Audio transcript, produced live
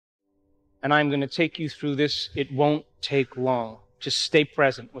And I'm going to take you through this. It won't take long. Just stay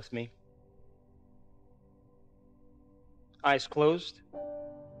present with me. Eyes closed.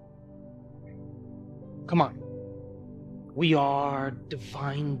 Come on. We are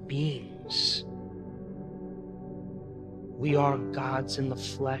divine beings. We are gods in the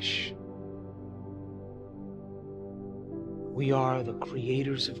flesh. We are the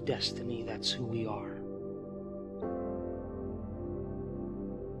creators of destiny. That's who we are.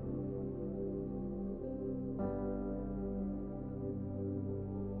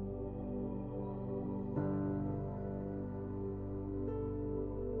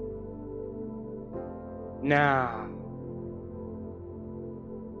 Now,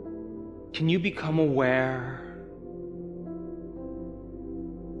 can you become aware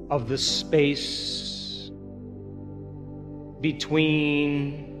of the space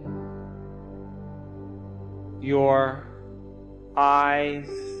between your eyes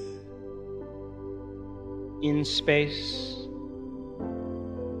in space?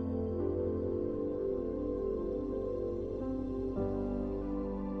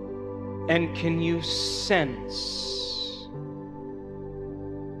 And can you sense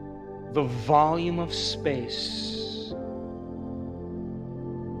the volume of space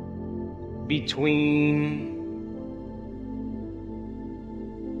between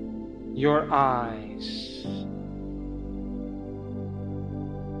your eyes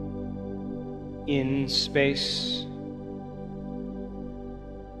in space?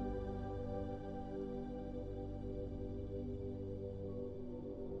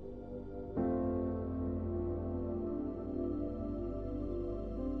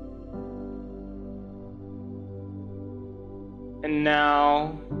 And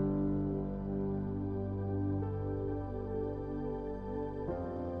now,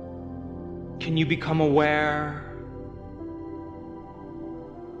 can you become aware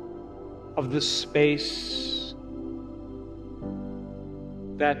of the space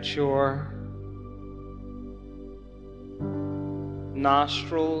that your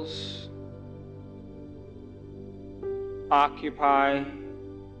nostrils occupy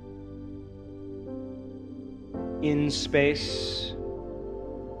in space?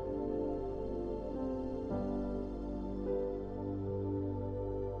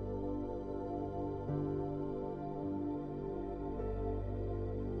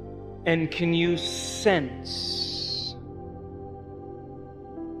 And can you sense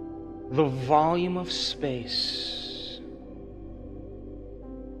the volume of space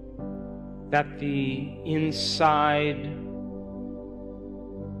that the inside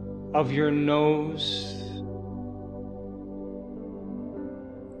of your nose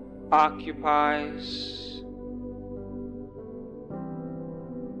occupies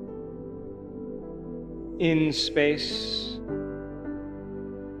in space?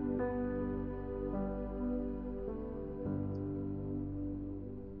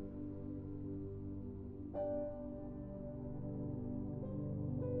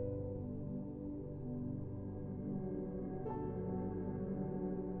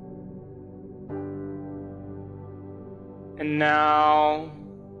 And now,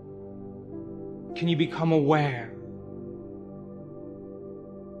 can you become aware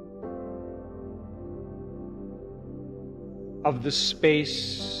of the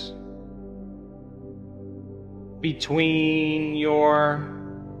space between your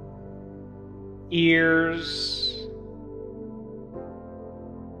ears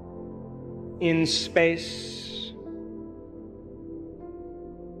in space?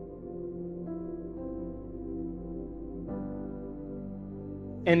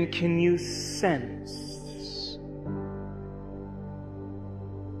 And can you sense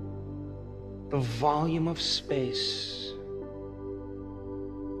the volume of space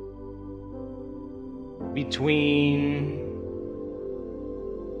between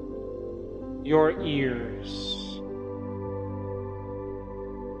your ears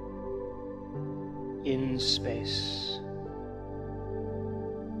in space?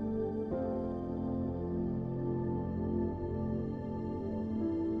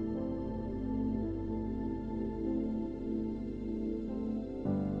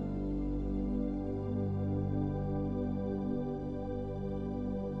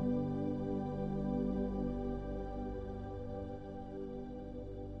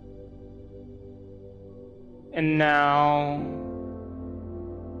 And now,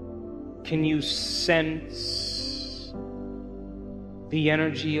 can you sense the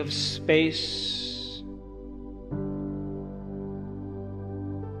energy of space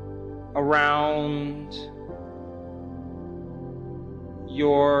around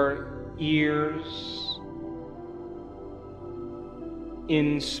your ears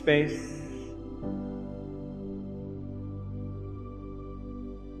in space?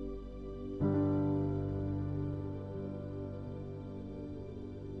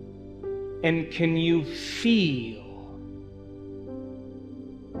 And can you feel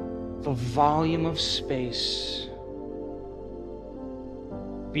the volume of space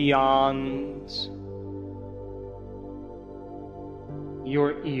beyond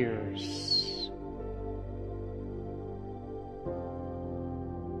your ears?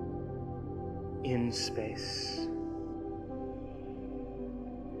 In space.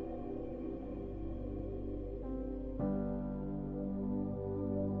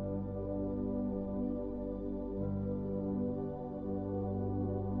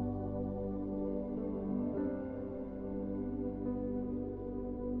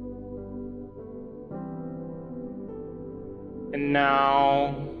 And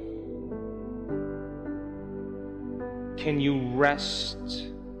now, can you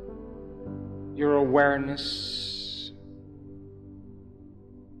rest your awareness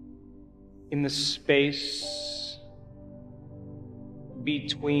in the space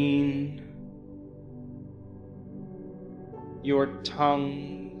between your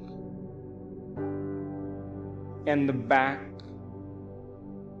tongue and the back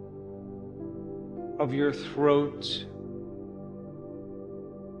of your throat?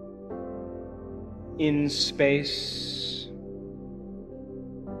 In space.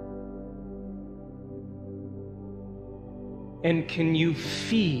 And can you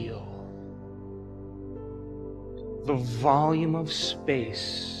feel the volume of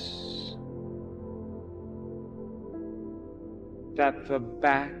space that the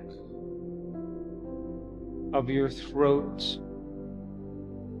back of your throat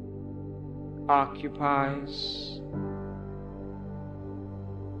occupies?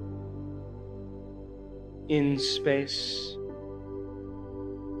 In space.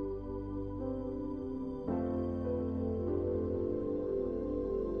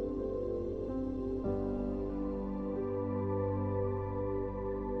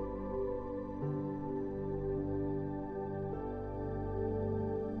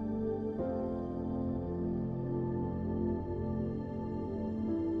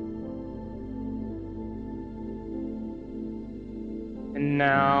 And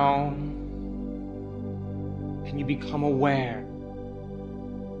now, can you become aware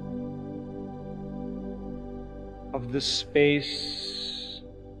of the space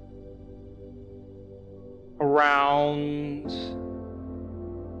around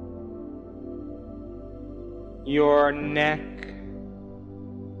your neck?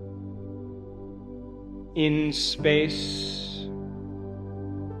 In space.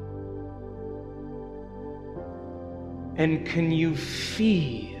 And can you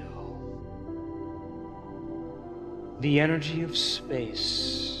feel the energy of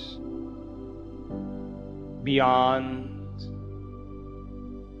space beyond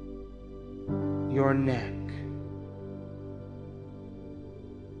your neck?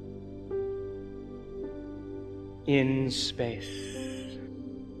 In space.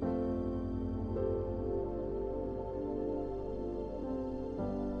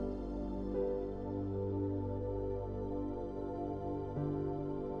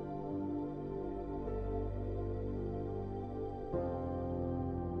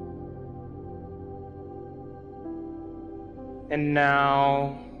 And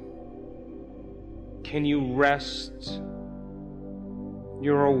now, can you rest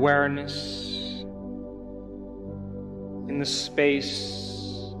your awareness in the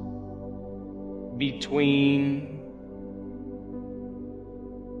space between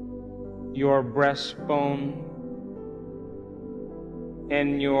your breastbone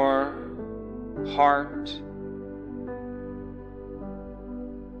and your heart?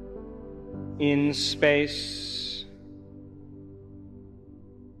 In space.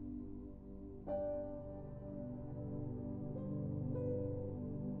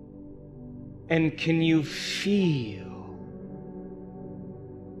 And can you feel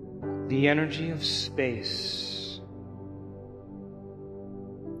the energy of space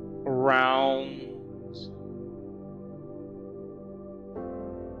around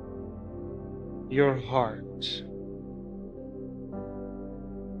your heart?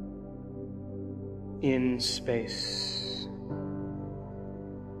 In space.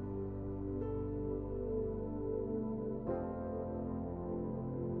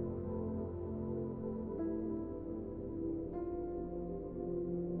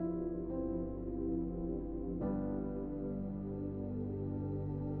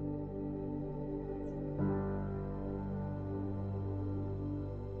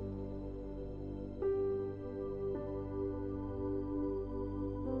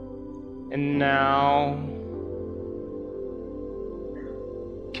 And now,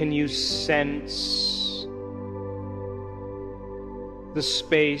 can you sense the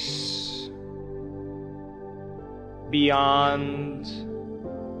space beyond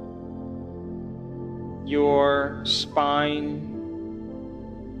your spine,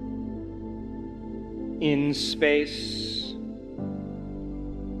 in space,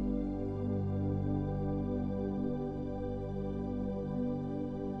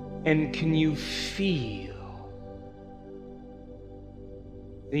 and can you feel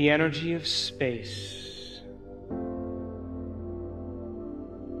the energy of space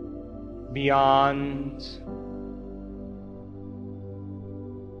beyond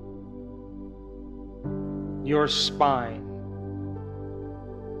your spine,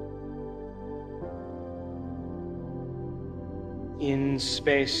 in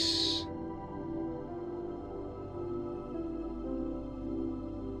space,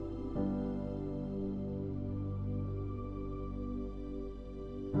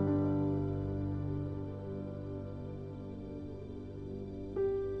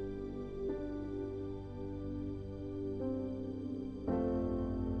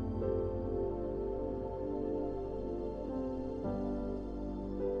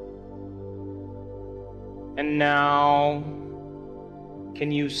 and now can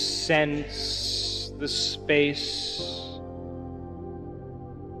you sense the space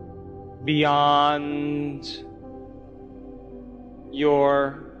beyond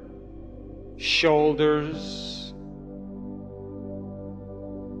your shoulders,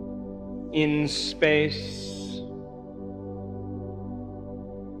 in space,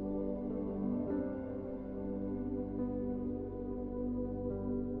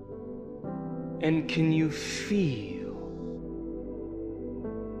 and can you feel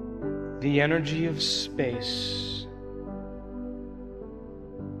the energy of space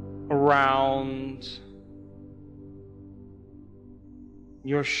around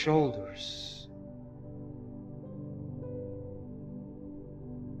your shoulders,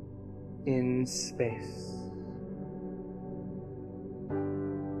 in space?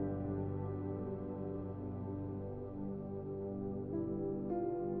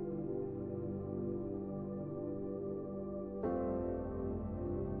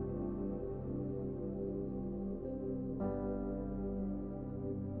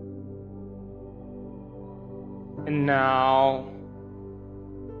 And now,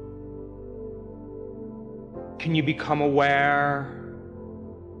 can you become aware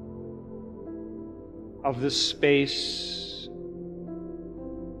of the space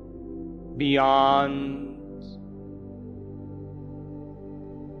beyond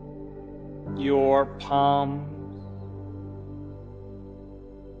your palms,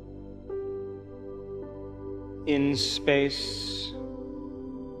 in space?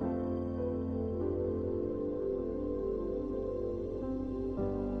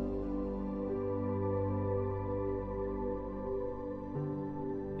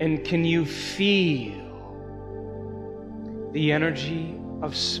 And can you feel the energy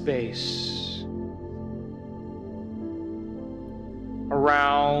of space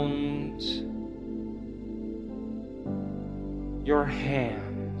around your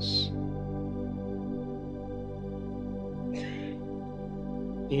hands,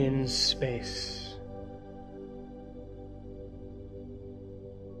 in space?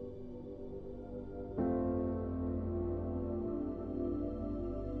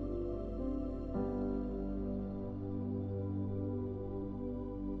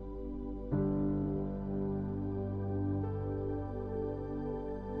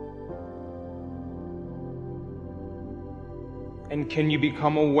 And can you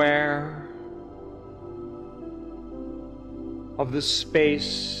become aware of the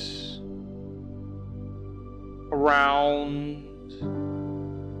space around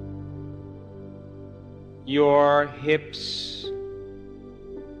your hips,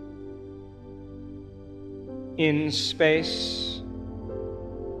 in space?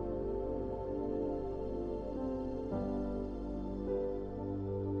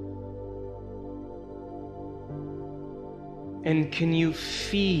 And can you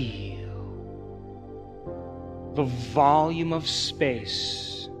feel the volume of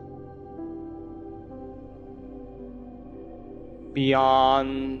space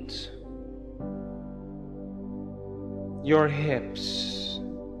beyond your hips,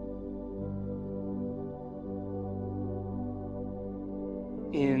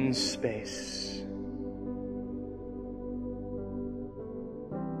 in space?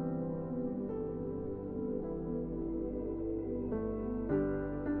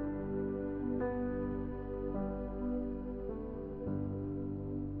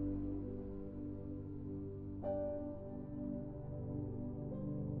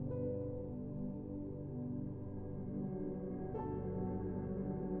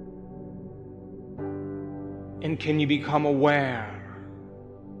 And can you become aware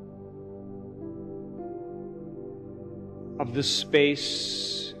of the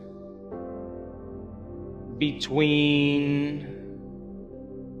space between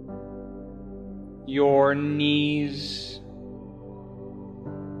your knees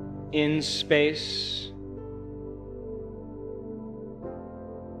in space?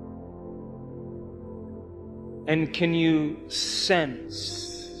 And can you sense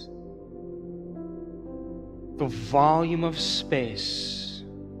the volume of space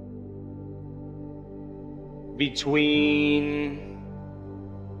between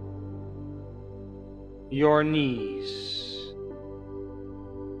your knees?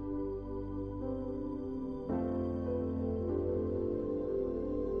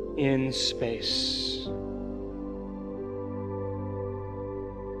 In space.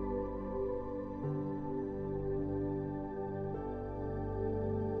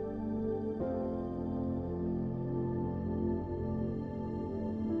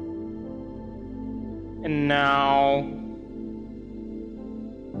 And now,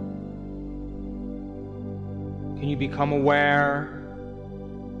 can you become aware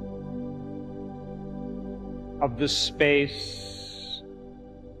of the space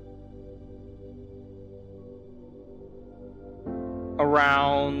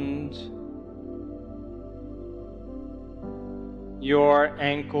around your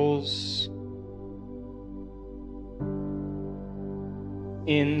ankles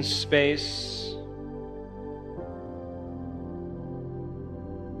in space?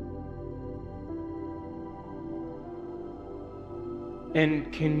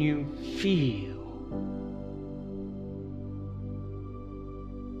 And can you feel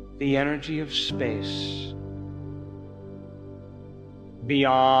the energy of space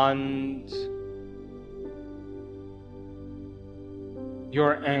beyond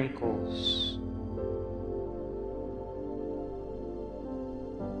your ankles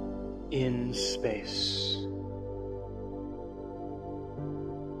in space?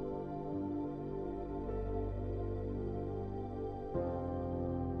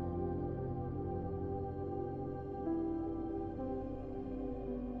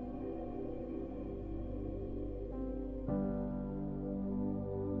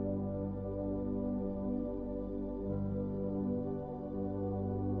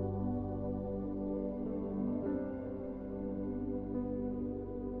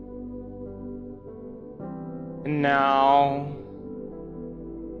 And now,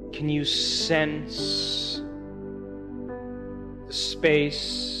 can you sense the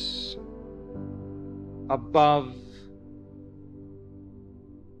space above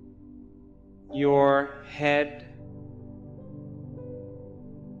your head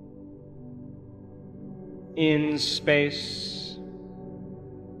in space?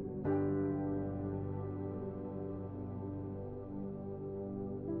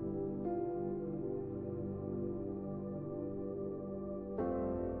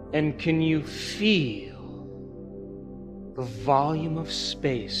 And can you feel the volume of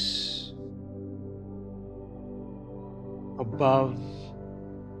space above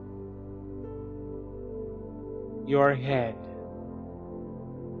your head?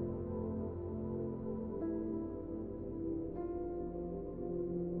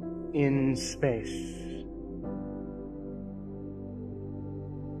 In space.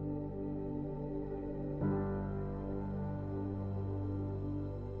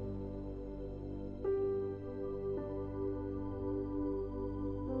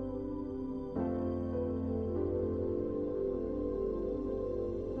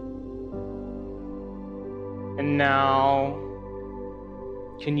 And now,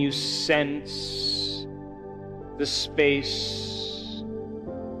 can you sense the space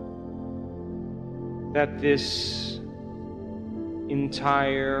that this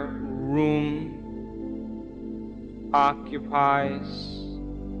entire room occupies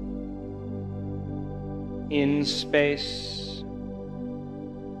in space?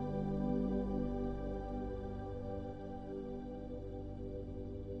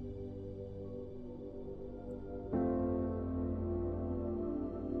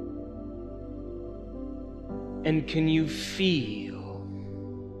 And can you feel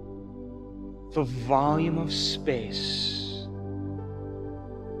the volume of space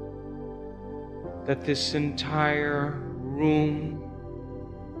that this entire room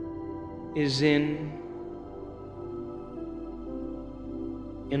is in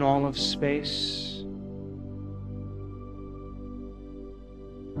all of space?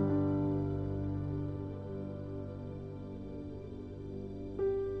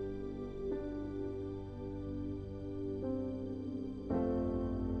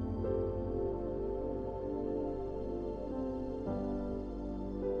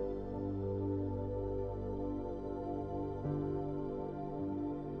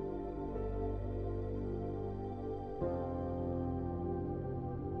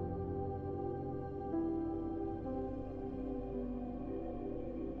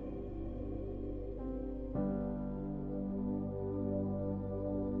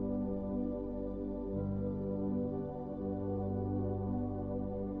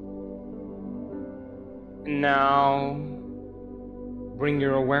 And now bring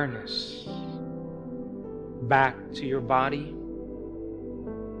your awareness back to your body,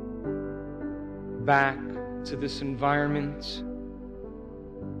 back to this environment,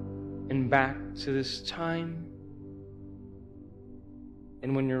 and back to this time.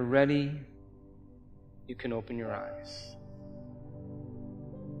 And when you're ready, you can open your eyes.